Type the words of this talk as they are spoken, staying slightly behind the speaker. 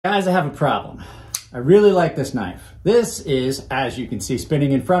Guys, I have a problem. I really like this knife. This is, as you can see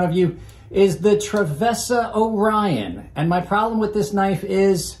spinning in front of you, is the Travessa Orion. And my problem with this knife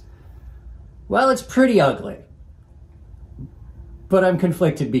is, well, it's pretty ugly. But I'm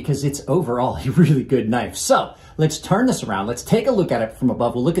conflicted because it's overall a really good knife. So let's turn this around. Let's take a look at it from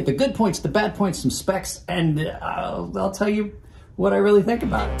above. We'll look at the good points, the bad points, some specs, and I'll tell you what I really think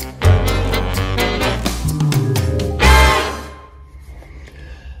about it.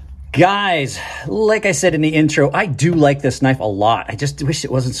 Guys, like I said in the intro, I do like this knife a lot. I just wish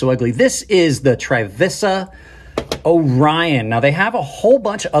it wasn't so ugly. This is the Travessa Orion. Now, they have a whole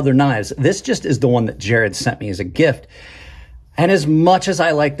bunch of other knives. This just is the one that Jared sent me as a gift. And as much as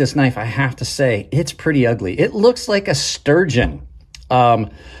I like this knife, I have to say, it's pretty ugly. It looks like a sturgeon.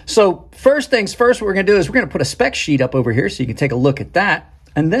 So first things first, what we're going to do is we're going to put a spec sheet up over here so you can take a look at that.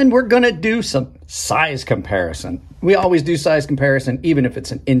 And then we're going to do some size comparison. We always do size comparison, even if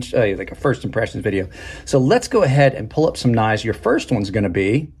it's an inch, like a first impressions video. So let's go ahead and pull up some knives. Your first one's going to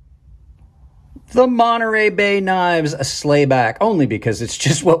be the Monterey Bay Knives, a slayback, only because it's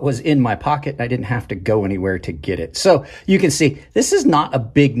just what was in my pocket. And I didn't have to go anywhere to get it. So you can see this is not a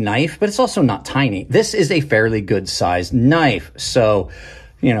big knife, but it's also not tiny. This is a fairly good sized knife. So,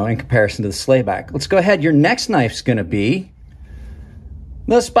 you know, in comparison to the slayback, let's go ahead. Your next knife's going to be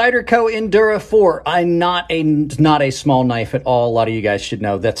the Spyderco Endura 4, not a small knife at all. A lot of you guys should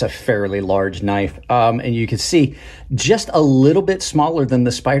know that's a fairly large knife. And you can see just a little bit smaller than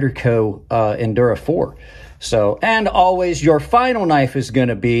the Spyderco Endura 4. So, and always your final knife is going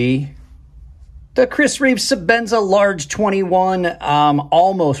to be the Chris Reeves Sebenza Large 21,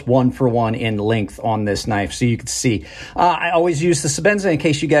 almost 1-for-1 in length on this knife. So you can see, I always use the Sebenza. In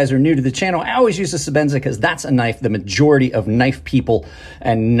case you guys are new to the channel, I always use the Sebenza because that's a knife the majority of knife people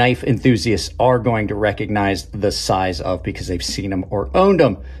and knife enthusiasts are going to recognize the size of because they've seen them or owned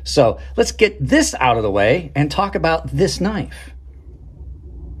them. So let's get this out of the way and talk about this knife.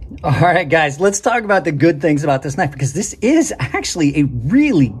 All right, guys, let's talk about the good things about this knife because this is actually a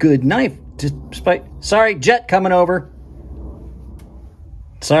really good knife. Sorry, jet coming over.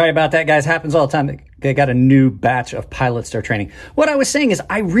 Sorry about that, guys. Happens all the time. They got a new batch of pilots they're training. What I was saying is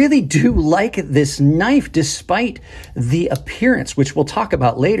I really do like this knife despite the appearance, which we'll talk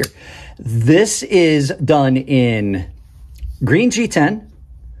about later. This is done in green G10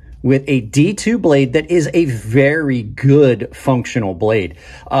 with a D2 blade that is a very good functional blade.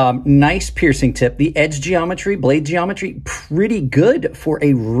 Nice piercing tip. The edge geometry, blade geometry, pretty good for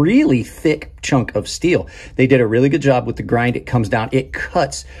a really thick chunk of steel. They did a really good job with the grind. It comes down, it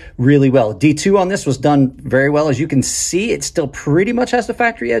cuts really well. D2 on this was done very well. As you can see, it still pretty much has the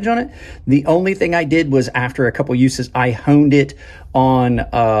factory edge on it. The only thing I did was after a couple uses, I honed it on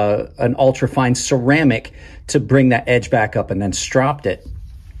an ultra fine ceramic to bring that edge back up and then stropped it.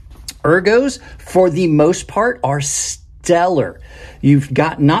 Ergos, for the most part, are stellar. You've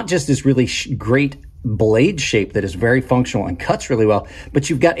got not just this really great blade shape that is very functional and cuts really well, but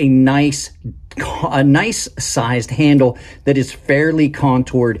you've got a nice sized handle that is fairly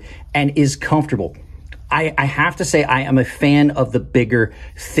contoured and is comfortable. I have to say I am a fan of the bigger,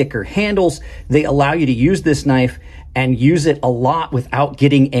 thicker handles. They allow you to use this knife and use it a lot without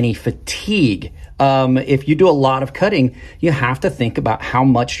getting any fatigue. If you do a lot of cutting, you have to think about how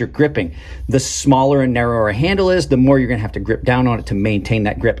much you're gripping. The smaller and narrower a handle is, the more you're going to have to grip down on it to maintain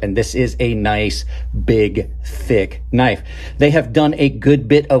that grip. And this is a nice, big, thick knife. They have done a good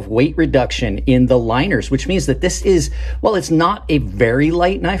bit of weight reduction in the liners, which means that this is, well, it's not a very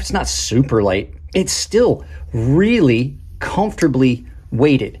light knife. It's not super light. It's still really comfortably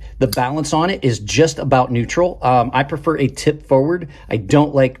weighted. The balance on it is just about neutral. I prefer a tip forward. I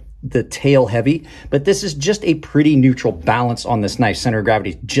don't like the tail heavy, but this is just a pretty neutral balance on this knife. Center of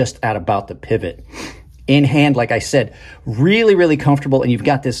gravity is just at about the pivot. In hand, like I said, really, really comfortable. And you've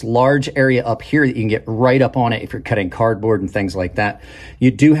got this large area up here that you can get right up on it if you're cutting cardboard and things like that.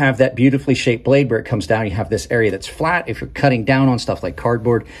 You do have that beautifully shaped blade where it comes down. You have this area that's flat if you're cutting down on stuff like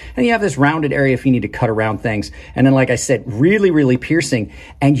cardboard. And you have this rounded area if you need to cut around things. And then, like I said, really, really piercing.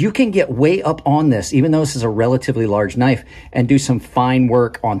 And you can get way up on this, even though this is a relatively large knife, and do some fine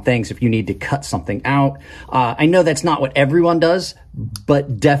work on things if you need to cut something out. I know that's not what everyone does,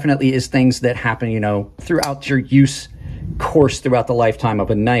 but definitely is things that happen, you know, throughout your use course throughout the lifetime of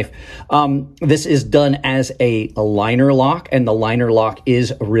a knife. This is done as a liner lock, and the liner lock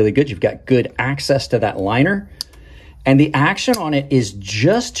is really good. You've got good access to that liner, and the action on it is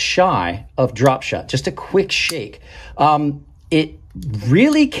just shy of drop shot, just a quick shake. It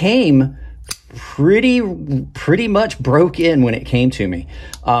really came pretty much broke in when it came to me.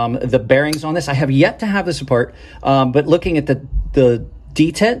 The bearings on this, I have yet to have this apart, but looking at the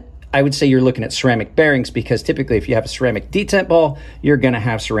detent, I would say you're looking at ceramic bearings, because typically if you have a ceramic detent ball, you're going to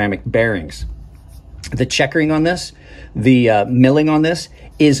have ceramic bearings. The checkering on this, the milling on this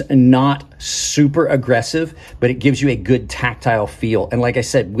is not super aggressive, but it gives you a good tactile feel. And like I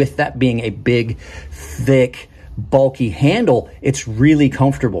said, with that being a big, thick, bulky handle, it's really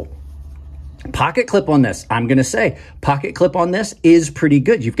comfortable. Pocket clip on this, I'm going to say pocket clip on this is pretty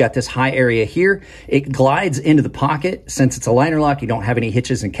good. You've got this high area here. It glides into the pocket. Since it's a liner lock, you don't have any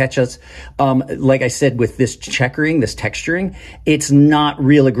hitches and catches. Like I said, with this checkering, this texturing, it's not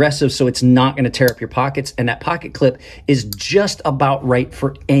real aggressive, so it's not going to tear up your pockets. And that pocket clip is just about right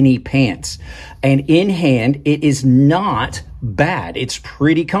for any pants. And in hand, it is not bad. It's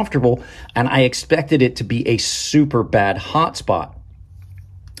pretty comfortable, and I expected it to be a super bad hotspot.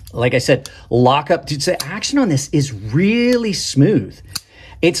 Like I said, lockup, dude, the action on this is really smooth.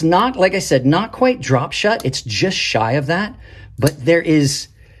 It's not, like I said, not quite drop shut. It's just shy of that, but there is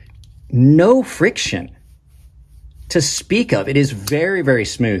no friction to speak of. It is very, very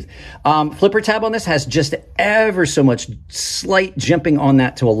smooth. Flipper tab on this has just ever so much slight jimping on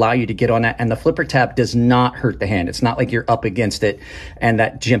that to allow you to get on that. And the flipper tab does not hurt the hand. It's not like you're up against it and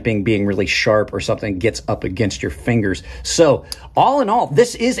that jimping being really sharp or something gets up against your fingers. So all in all,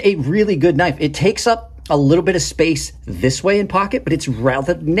 this is a really good knife. It takes up a little bit of space this way in pocket, but it's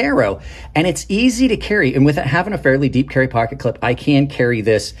rather narrow and it's easy to carry. And with it having a fairly deep carry pocket clip, I can carry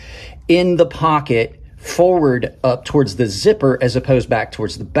this in the pocket forward up towards the zipper as opposed back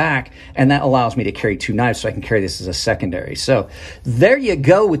towards the back, and that allows me to carry two knives, so I can carry this as a secondary. So there you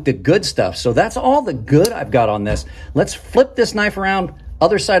go with the good stuff. So that's all the good I've got on this. Let's flip this knife around,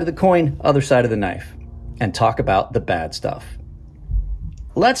 other side of the coin, other side of the knife, and talk about the bad stuff.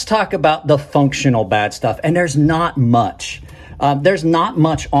 Let's talk about the functional bad stuff, and there's not much. There's not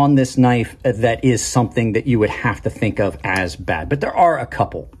much on this knife that is something that you would have to think of as bad, but there are a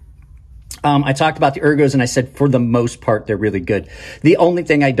couple. I talked about the ergos and I said for the most part, they're really good. The only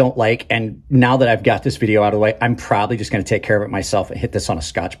thing I don't like, and now that I've got this video out of the way, I'm probably just going to take care of it myself and hit this on a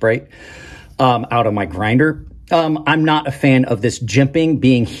Scotch-Brite out of my grinder. I'm not a fan of this jimping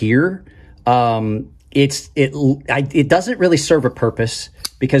being here. It doesn't really serve a purpose,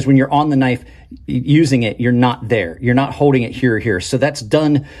 because when you're on the knife using it, you're not there. You're not holding it here or here. So that's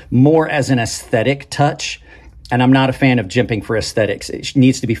done more as an aesthetic touch. And I'm not a fan of jimping for aesthetics. It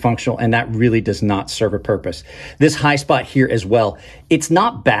needs to be functional, and that really does not serve a purpose. This high spot here as well, it's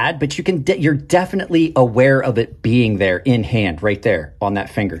not bad, but you're definitely aware of it being there in hand, right there on that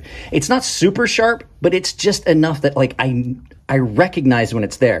finger. It's not super sharp, but it's just enough that like I recognize when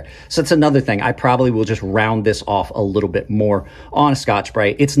it's there. So that's another thing. I probably will just round this off a little bit more on a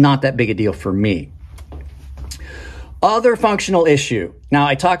Scotch-Brite. It's not that big a deal for me. Other functional issue. Now,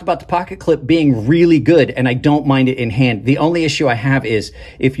 I talked about the pocket clip being really good, and I don't mind it in hand. The only issue I have is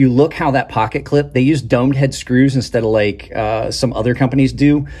if you look how that pocket clip, they use domed head screws instead of like some other companies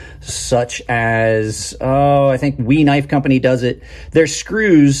do, such as, I think We Knife Company does it. Their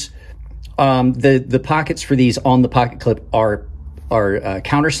screws, the pockets for these on the pocket clip are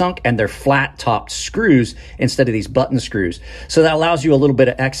countersunk, and they're flat topped screws instead of these button screws. So that allows you a little bit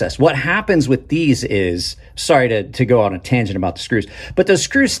of excess. What happens with these is, sorry to go on a tangent about the screws, but those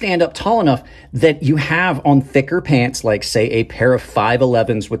screws stand up tall enough that you have on thicker pants, like say a pair of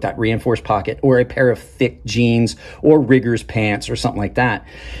 511s with that reinforced pocket, or a pair of thick jeans or riggers pants or something like that.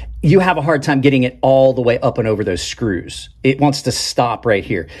 You have a hard time getting it all the way up and over those screws. It wants to stop right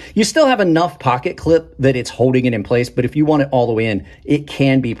here. You still have enough pocket clip that it's holding it in place, but if you want it all the way in, it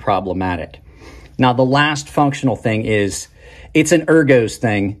can be problematic. Now, the last functional thing is, it's an ergos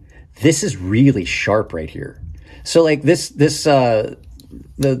thing. This is really sharp right here. So like the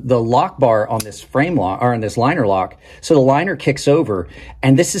lock bar on this frame lock, or on this liner lock, so the liner kicks over,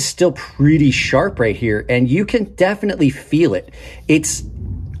 and this is still pretty sharp right here, and you can definitely feel it.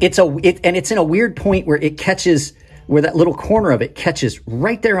 And it's in a weird point where it catches, where that little corner of it catches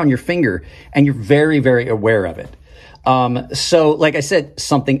right there on your finger, and you're very, very aware of it. So like I said,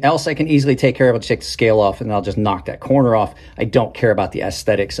 something else I can easily take care of, I'll just take the scale off and I'll just knock that corner off. I don't care about the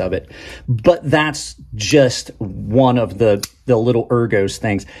aesthetics of it, but that's just one of the little ergos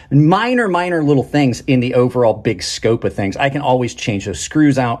things. Minor little things in the overall big scope of things. I can always change those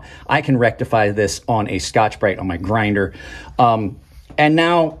screws out. I can rectify this on a Scotch-Brite on my grinder. And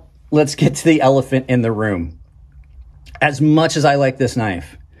now let's get to the elephant in the room. As much as I like this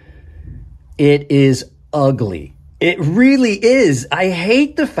knife, it is ugly. It really is. I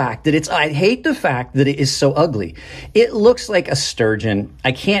hate the fact that it is so ugly. It looks like a sturgeon.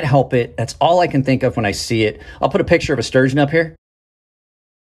 I can't help it. That's all I can think of when I see it. I'll put a picture of a sturgeon up here.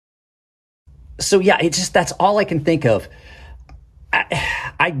 So yeah, that's all I can think of.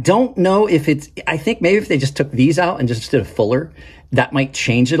 I don't know if I think maybe if they just took these out and just did a fuller, that might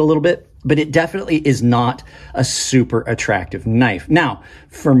change it a little bit, but it definitely is not a super attractive knife. Now,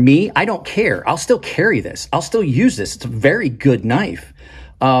 for me, I don't care. I'll still carry this. I'll still use this. It's a very good knife.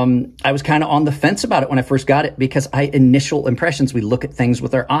 I was kind of on the fence about it when I first got it because initial impressions, we look at things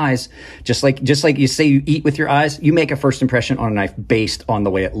with our eyes, just like you say you eat with your eyes, you make a first impression on a knife based on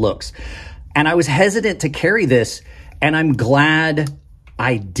the way it looks. And I was hesitant to carry this, and I'm glad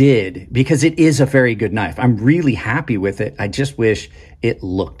I did because it is a very good knife. I'm really happy with it. I just wish it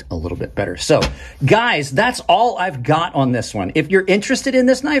looked a little bit better. So guys, that's all I've got on this one. If you're interested in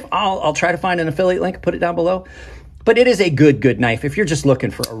this knife, I'll try to find an affiliate link, put it down below. But it is a good knife. If you're just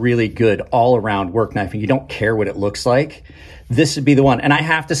looking for a really good all-around work knife and you don't care what it looks like, this would be the one. And I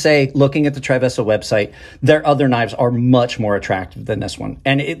have to say, looking at the Trivessa website, their other knives are much more attractive than this one.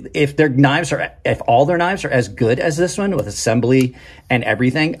 And if all their knives are as good as this one with assembly and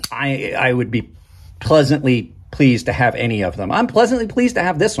everything, I would be pleasantly pleased to have any of them. I'm pleasantly pleased to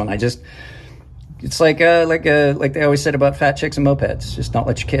have this one. It's like they always said about fat chicks and mopeds. Just don't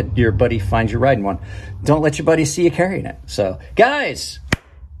let your buddy find you riding one. Don't let your buddy see you carrying it. So guys,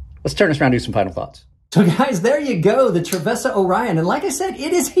 let's turn this around and do some final thoughts. So guys, there you go, the Trivessa Orion. And like I said,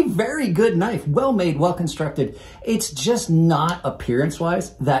 it is a very good knife, well made, well constructed. It's just not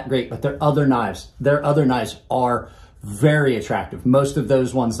appearance-wise that great, but their other knives are very attractive. Most of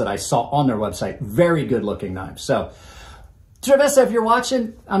those ones that I saw on their website, very good looking knives. So Trivessa, if you're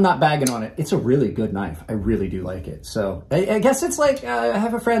watching, I'm not bagging on it. It's a really good knife. I really do like it. So I guess it's like, I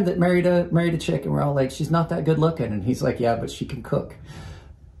have a friend that married a chick and we're all like, she's not that good looking. And he's like, yeah, but she can cook.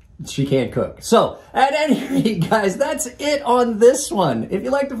 She can cook. So at any rate, guys, that's it on this one. If you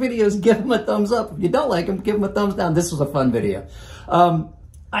like the videos, give them a thumbs up. If you don't like them, give them a thumbs down. This was a fun video.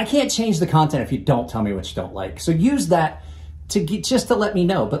 I can't change the content if you don't tell me what you don't like. So use that just to let me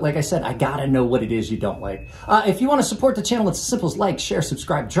know. But like I said, I gotta know what it is you don't like. If you want to support the channel, it's as simple as like, share,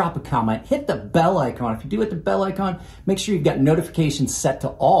 subscribe, drop a comment, hit the bell icon. If you do hit the bell icon, make sure you've got notifications set to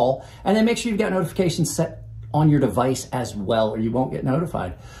all, and then make sure you've got notifications set on your device as well, or you won't get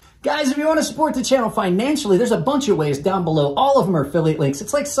notified. Guys, if you want to support the channel financially, there's a bunch of ways down below. All of them are affiliate links.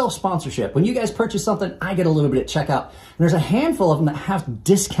 It's like self-sponsorship. When you guys purchase something, I get a little bit at checkout. And there's a handful of them that have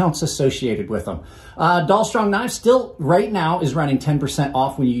discounts associated with them. Doll Strong Knives still right now is running 10%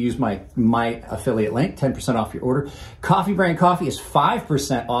 off when you use my affiliate link, 10% off your order. Coffee Brand Coffee is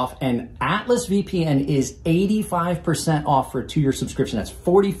 5% off, and Atlas VPN is 85% off for a 2-year subscription. That's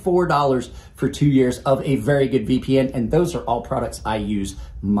 $44 for 2 years of a very good VPN, and those are all products I use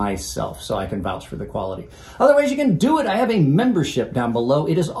myself, so I can vouch for the quality. Other ways you can do it, I have a membership down below.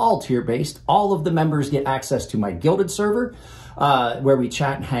 It is all tier-based. All of the members get access to my Gilded server, where we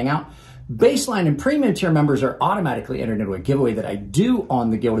chat and hang out. Baseline and premium tier members are automatically entered into a giveaway that I do on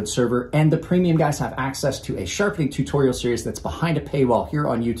the Gilded server, and the premium guys have access to a sharpening tutorial series that's behind a paywall here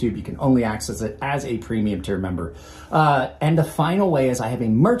on YouTube. You can only access it as a premium tier member. And the final way is I have a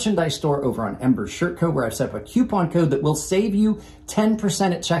merchandise store over on Ember Shirt Code where I've set up a coupon code that will save you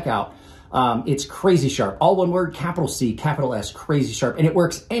 10% at checkout. It's CrazySharp, all one word, capital C, capital S, CrazySharp, and it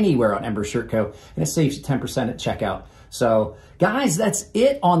works anywhere on Ember Shirt Co. And it saves you 10% at checkout. So guys, that's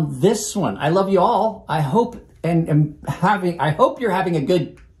it on this one. I love you all. I hope you're having a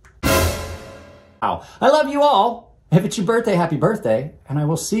good, I love you all. If it's your birthday, happy birthday. And I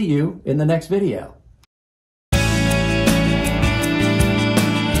will see you in the next video.